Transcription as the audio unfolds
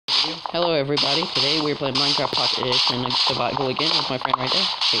video. Hello everybody, today we're playing Minecraft Pocket Edition and Survival again with my friend right there.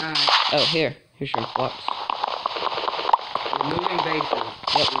 Hey. Hi. Oh, here's your blocks. We're moving bases.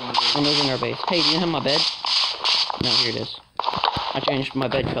 Yep, we're moving our base. Hey, do you have my bed? No, here it is. I changed my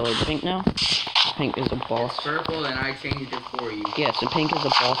bed color to pink now. Pink is a boss. It's purple and I changed it for you. Yeah, so pink is a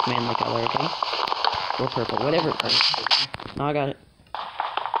boss manly color, okay? Or purple, whatever it is. Okay. No, I got it.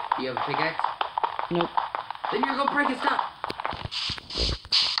 Do you have a pickaxe? Nope. Then you're gonna break it, stop!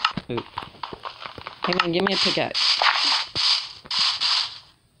 Ooh. Hey man, give me a pickaxe.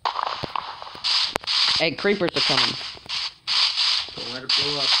 Hey, creepers are coming. Don't let it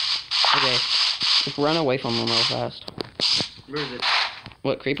blow up. Okay. Just run away from them real fast. Where is it?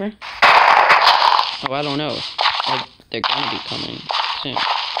 What, creeper? Oh, I don't know. Like, they're gonna be coming soon.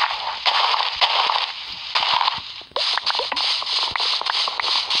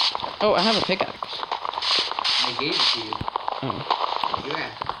 Oh, I have a pickaxe. I gave it to you. Oh. You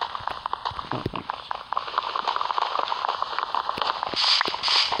asked. Oh, thanks.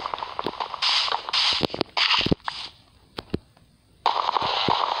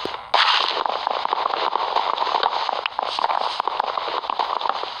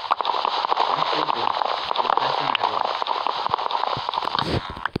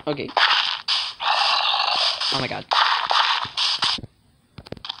 Okay. Oh my god.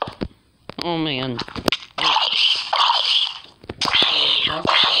 Oh man.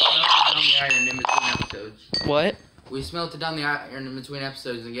 What? We smelted down the iron in between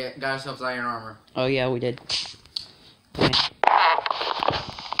episodes and got ourselves iron armor. Oh yeah, we did. Okay.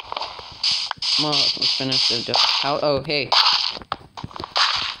 Come on, let's finish the how? Oh hey.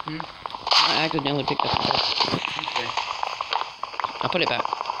 I accidentally picked up the bed. Okay. I'll put it back.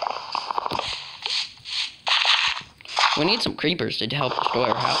 We need some creepers to help destroy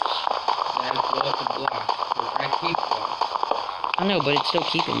our house. That is blow up the blocks. We're gonna keep blocks. I know, but it's still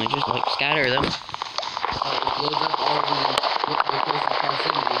keep them. It just like scatter them. It blows up all of them because of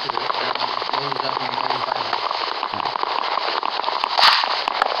proximity to it. It blows up and blows by them.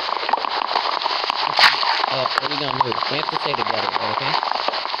 Where are we gonna move? We have to stay together, okay?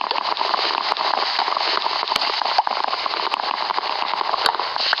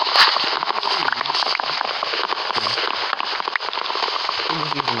 I'm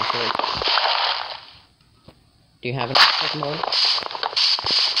just using the sword. Do you have any second one?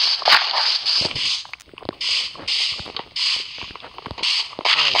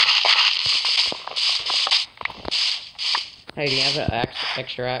 Hey, do you have an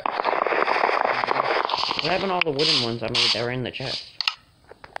extra axe? What happened to all the wooden ones I made that were in the chest?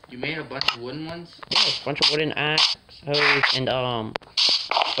 You made a bunch of wooden ones? Yeah, a bunch of wooden axe, hose, and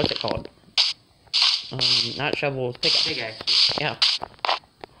what's it called? Not shovels, pickaxe. Pickaxes. Yeah.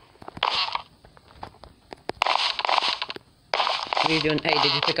 What are you doing? Hey,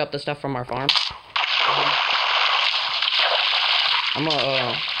 did you pick up the stuff from our farm? I'm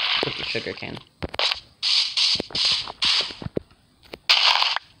gonna put the sugar cane.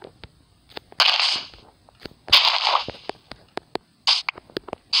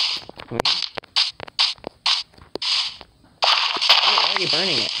 Why are you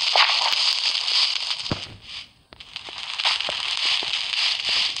burning it?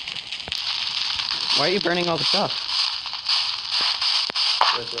 Why are you burning all the stuff?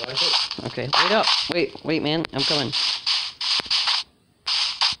 Does it like it? Okay, wait up. Wait, man. I'm coming.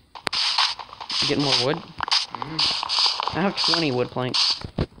 Get more wood? I have 20 wood planks.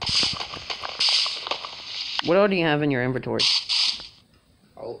 What all do you have in your inventory?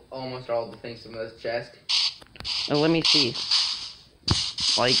 Almost all the things in this chest. Oh, let me see.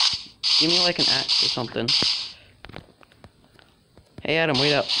 Like, give me like an axe or something. Hey, Adam,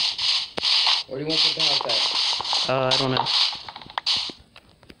 wait up. Where do you want to put the house at? I don't know.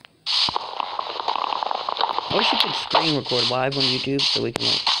 I wish you could screen record live on YouTube so we can,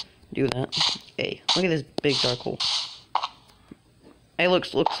 like, do that. Hey, look at this big dark hole. Hey,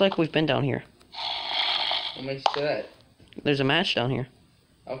 looks like we've been down here. What makes you say that? There's a match down here.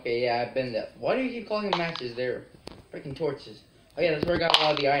 Okay, yeah, I've been there. Why do you keep calling them matches? They're freaking torches. Oh yeah, that's where I got a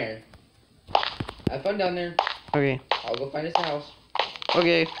lot of the iron. Have fun down there. Okay. I'll go find us a house.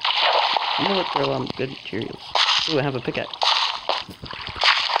 Okay. I'm gonna look for a lot of good materials. Ooh, I have a pickaxe.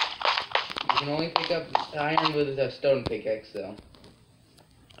 You can only pick up iron with a stone pickaxe, though.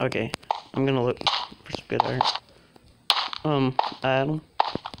 Okay. I'm gonna look for some good iron. Adam.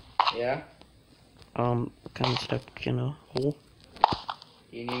 Yeah? Kind of stuck in a hole.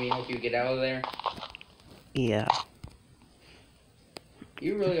 You need me to help you get out of there? Yeah.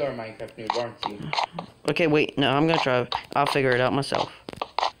 You really are a Minecraft noob, aren't you? Okay, wait. No, I'm gonna try. I'll figure it out myself.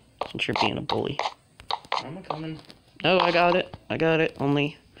 Since you're being a bully. I'm coming. No, I got it. I got it.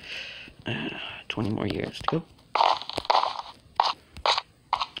 Only 20 more years to go.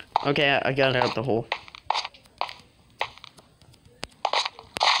 Okay, I got out the hole.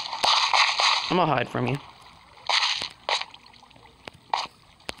 I'm gonna hide from you.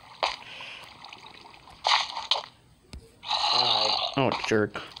 Oh,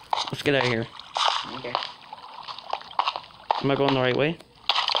 jerk. Let's get out of here. Okay. Am I going the right way?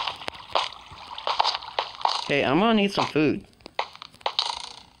 Okay, I'm gonna need some food.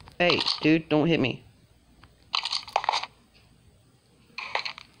 Hey, dude, don't hit me.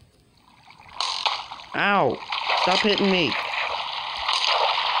 Ow! Stop hitting me.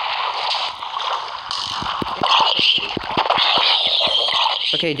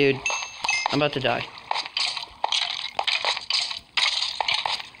 Okay, dude. I'm about to die.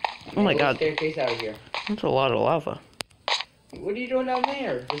 Oh my god. Staircase out of here. That's a lot of lava. What are you doing down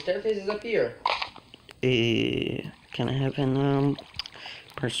there? The staircase is up here. Can I have an,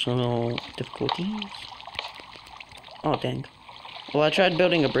 personal difficulties? Oh, dang. Well, I tried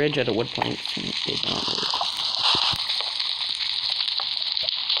building a bridge out of wood planks, and it did not work.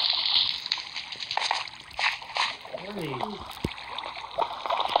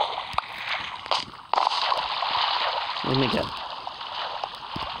 Let me go.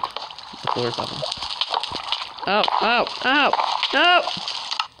 The floor is open. Oh, oh, oh, no!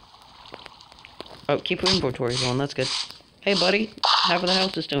 Oh, keep your inventories on, that's good. Hey, buddy, half of the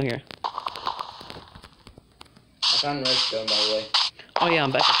house is still here. I found redstone, by the way. Oh yeah,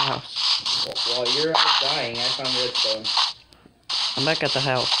 I'm back at the house. While you're out dying, I found redstone. I'm back at the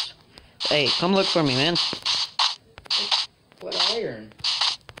house. Hey, come look for me, man. What iron?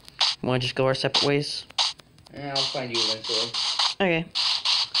 Wanna just go our separate ways? Yeah, I'll find you eventually. Okay.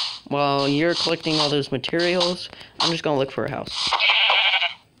 While you're collecting all those materials, I'm just gonna look for a house.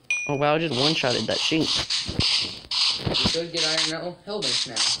 Oh wow, I just one-shotted that sheep. You should get iron helmets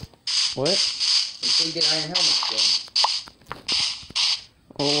now. What? You should get iron helmets soon.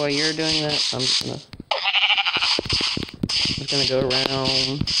 Well, while you're doing that, I'm just gonna go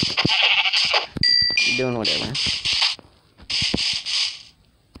around doing whatever.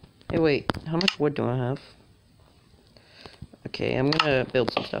 Hey, wait, how much wood do I have? Okay, I'm gonna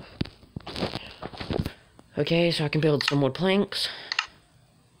build some stuff. Okay, so I can build some wood planks.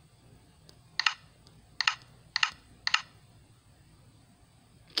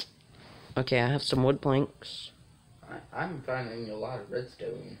 Okay, I have some wood planks. I'm finding a lot of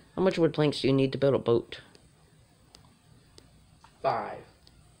redstone. How much wood planks do you need to build a boat? 5.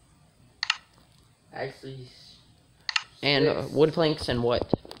 Actually, And 6. wood planks and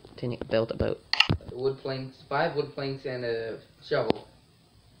what to build a boat? Wood planks, 5 wood planks and a shovel.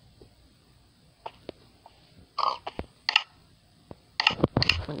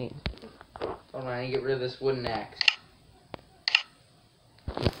 Okay. Hold on, I need to get rid of this wooden axe.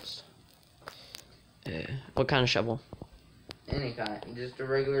 Oops. What kind of shovel? Any kind, just a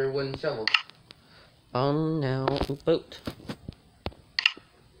regular wooden shovel. Now, boat.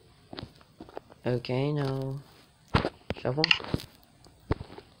 Okay, now, shovel.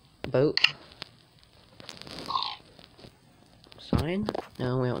 Boat. Sign?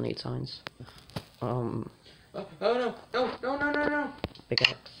 No, we don't need signs. Oh no, no.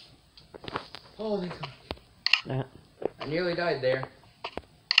 Pickaxe. Holy cow. That. I nearly died there.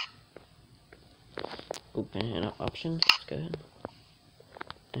 Open up options. That's good.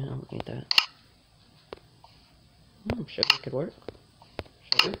 Yeah, I don't need that. Sugar could work.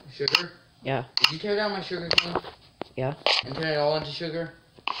 Sugar? Sugar? Yeah. Did you tear down my sugar cane? Yeah. And turn it all into sugar?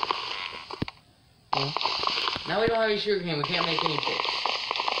 Yeah. Now we don't have any sugar cane, we can't make any chips.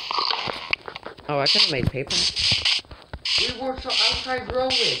 Oh, I could have made paper. We worked so I'll try to grow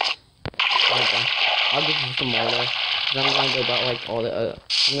it. Okay. I'll give you some more though. 'Cause I'm gonna go about like all the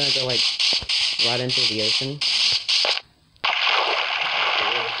I'm gonna go like right into the ocean.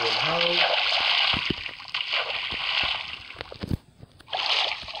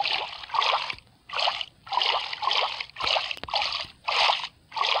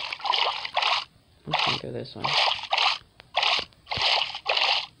 I'm just gonna go this way.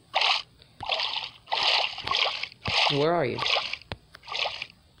 Where are you?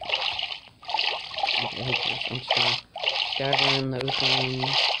 Okay, I'm just gonna scatter in the ocean.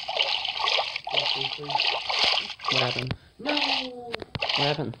 What happened? No! What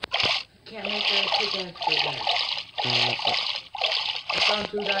happened? Can't make a pickaxe for that. That's it. I found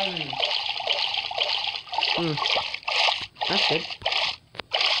 2 diamonds. That's good.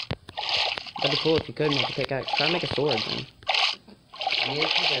 That'd be cool if you could make a pickaxe. Try to make a sword then. I need a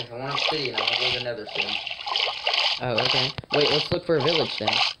pickaxe, I want a city and I want to go to Nether soon. Oh, okay. Wait, let's look for a village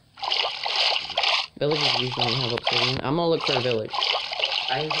then. Villages usually have obsidian. I'm gonna look for a village.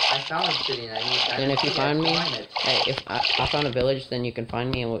 I found obsidian. Then if you find me, it. hey, if I found a village, then you can find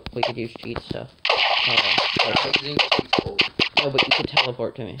me and we could use cheats to. We're not using cheats, Colt. No, but you could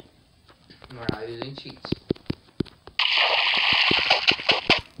teleport to me. We're not using cheats.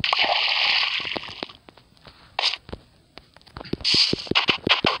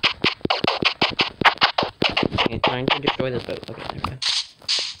 Okay, trying to destroy this boat. Okay, there we go.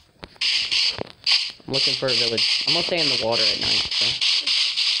 I'm looking for a village. I'm gonna stay in the water at night, so.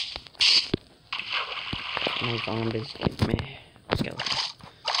 No zombies get me. Skeletons.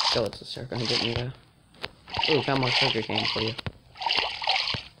 Skeletons are gonna get me though. Ooh, found more sugar cane for you.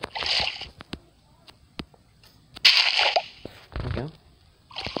 There we go.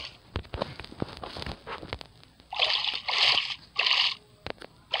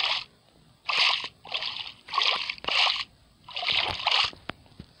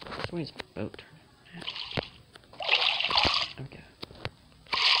 Where's the boat? Okay.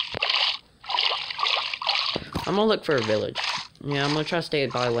 I'm gonna look for a village. Yeah, I'm gonna try to stay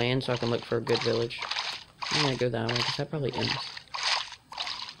by land so I can look for a good village. I'm gonna go that way because that probably ends.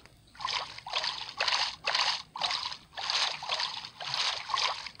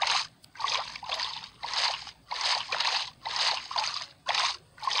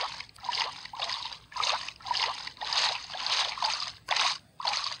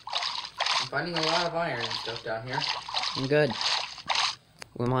 I'm finding a lot of iron and stuff down here. I'm good.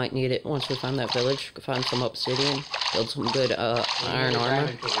 We might need it once we find that village. Find some obsidian. Build some good iron armor.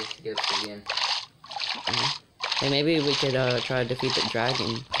 To get obsidian. Hey, maybe we could try to defeat the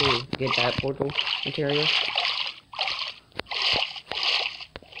dragon too. Get that portal material.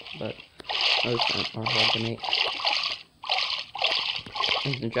 But those are hard to make.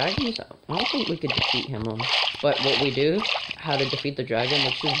 And the dragons, I don't think we could defeat him on. But what we do, how to defeat the dragon,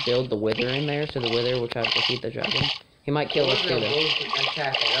 let's just build the wither in there so the wither will try to defeat the dragon. He might kill us too though.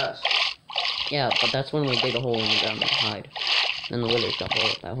 Attacking us. Yeah, but that's when we dig a hole in the ground and hide. Then the wither's gonna blow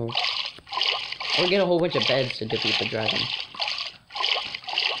up that hole. Or get a whole bunch of beds to defeat the dragon.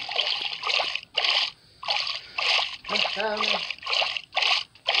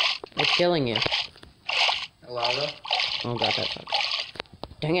 What's killing you? A lava. Oh god, that sucks.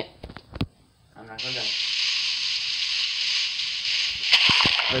 Dang it. I'm not gonna die.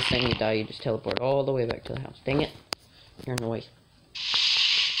 First thing you die, you just teleport all the way back to the house. Dang it. You're in the way.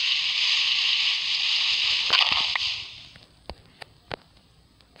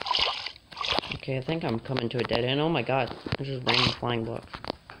 Okay, I think I'm coming to a dead end. Oh my god, there's just random flying blocks.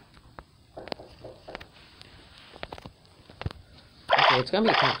 Okay, it's gonna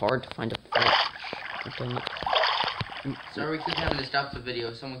be kind of hard to find a fight. Dang it. Sorry, we keep having to stop the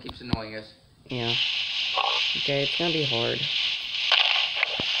video. Someone keeps annoying us. Yeah. Okay, it's gonna be hard.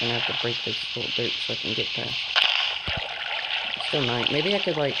 I'm gonna have to break this little dirt so I can get past. It's still night. Maybe I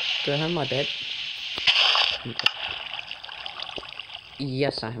could, like, do I have my bed? Okay.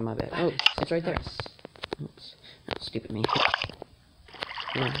 Yes, I have my bed. Oh, it's right there. Oops. That's stupid me.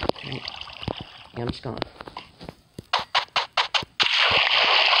 Yeah, I'm just gone.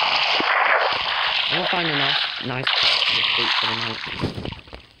 I'll find enough nice spots to sleep for the night.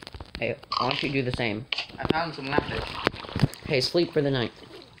 Hey, why don't you do the same? I found some lapis. Hey, sleep for the night.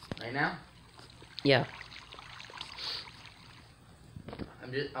 Right now? Yeah.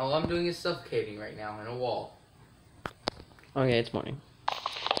 All I'm doing is suffocating right now in a wall. Okay, it's morning.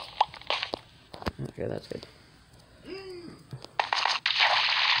 Okay, that's good.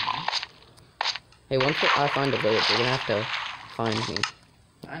 Hey, once I find a village, you're gonna have to find me.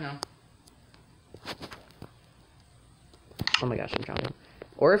 I know. Oh my gosh, I'm drowning.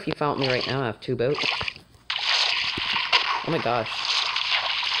 Or if you found me right now, I have 2 boats. Oh my gosh.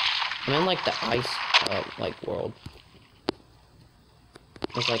 I'm in like the ice, like world.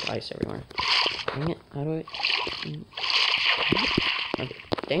 There's like ice everywhere. Dang it, how do I... Okay.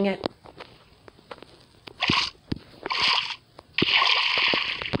 Dang it.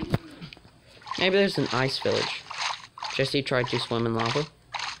 Maybe there's an ice village. Jesse tried to swim in lava.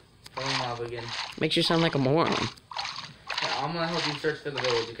 Falling lava again. Makes you sound like a moron. Yeah, I'm gonna help you search for the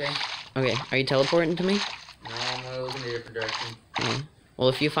village, okay? Okay, are you teleporting to me? No, I'm gonna look in a different direction. Okay. Well,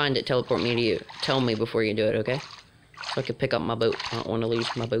 if you find it, teleport me to you. Tell me before you do it, okay? So I can pick up my boat. I don't want to lose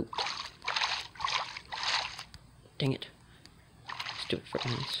my boat. Dang it. Stupid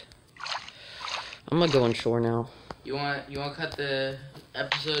friends. I'm gonna go on shore now. You want cut the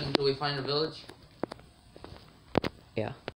episode until we find a village? Yeah.